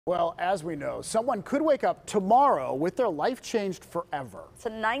Well, as we know, someone could wake up tomorrow with their life changed forever.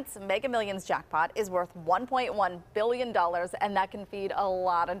 Tonight's Mega Millions jackpot is worth $1.1 billion, and that can feed a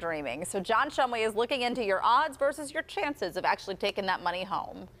lot of dreaming. So John Shumway is looking into your odds versus your chances of actually taking that money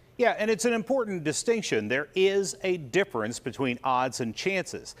home. Yeah, and it's an important distinction. There is a difference between odds and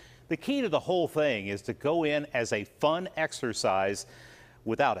chances. The key to the whole thing is to go in as a fun exercise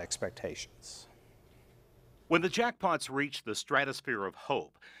without expectations. When the jackpots reach the stratosphere of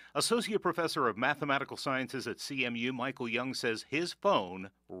hope, Associate Professor of Mathematical Sciences at CMU, Michael Young, says his phone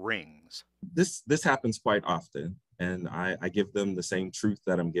rings. This happens quite often, and I give them the same truth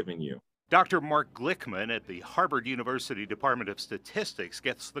that I'm giving you. Dr. Mark Glickman at the Harvard University Department of Statistics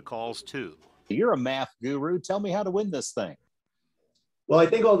gets the calls too. You're a math guru. Tell me how to win this thing. Well, I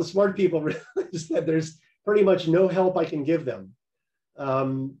think all the smart people realize that there's pretty much no help I can give them.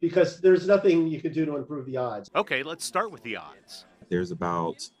 Because there's nothing you could do to improve the odds. Okay, let's start with the odds. There's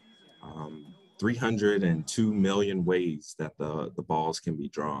about 302 million ways that the balls can be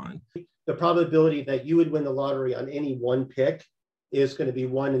drawn. The probability that you would win the lottery on any one pick is going to be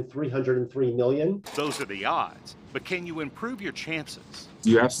 1 in 303 million. Those are the odds, but can you improve your chances?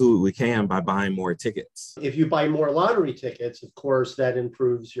 You absolutely can by buying more tickets. If you buy more lottery tickets, of course, that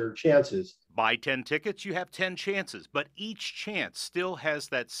improves your chances. Buy 10 tickets, you have 10 chances, but each chance still has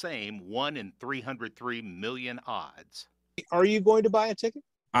that same 1 in 303 million odds. Are you going to buy a ticket?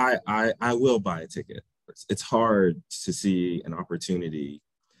 I will buy a ticket. It's hard to see an opportunity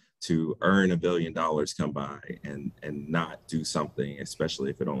to earn $1 billion come by and not do something, especially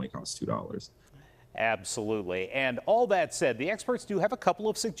if it only costs $2. Absolutely. And all that said, the experts do have a couple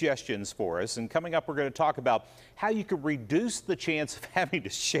of suggestions for us. And coming up, we're going to talk about how you can reduce the chance of having to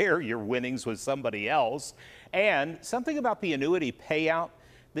share your winnings with somebody else, and something about the annuity payout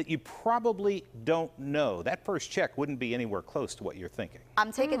that you probably don't know. That first check wouldn't be anywhere close to what you're thinking.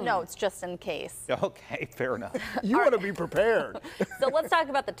 I'm taking notes just in case. Okay, fair enough. You want to be prepared. So let's talk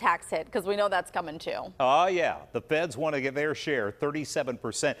about the tax hit, because we know that's coming too. Oh, yeah. The feds want to get their share,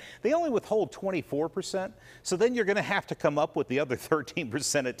 37%. They only withhold 24%. So then you're going to have to come up with the other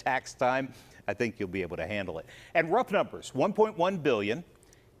 13% of tax time. I think you'll be able to handle it. And rough numbers, $1.1 billion.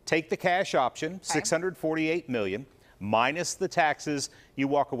 Take the cash option, okay. $648 million. Minus the taxes, you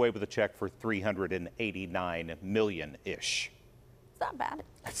walk away with a check for $389 million-ish. It's not bad.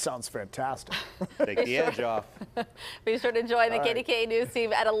 That sounds fantastic. Take the edge off. Be sure to join the KDKA News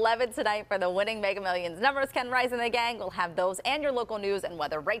team at 11 tonight for the winning Mega Millions numbers. Ken Rice and the gang will have those and your local news and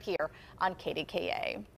weather right here on KDKA.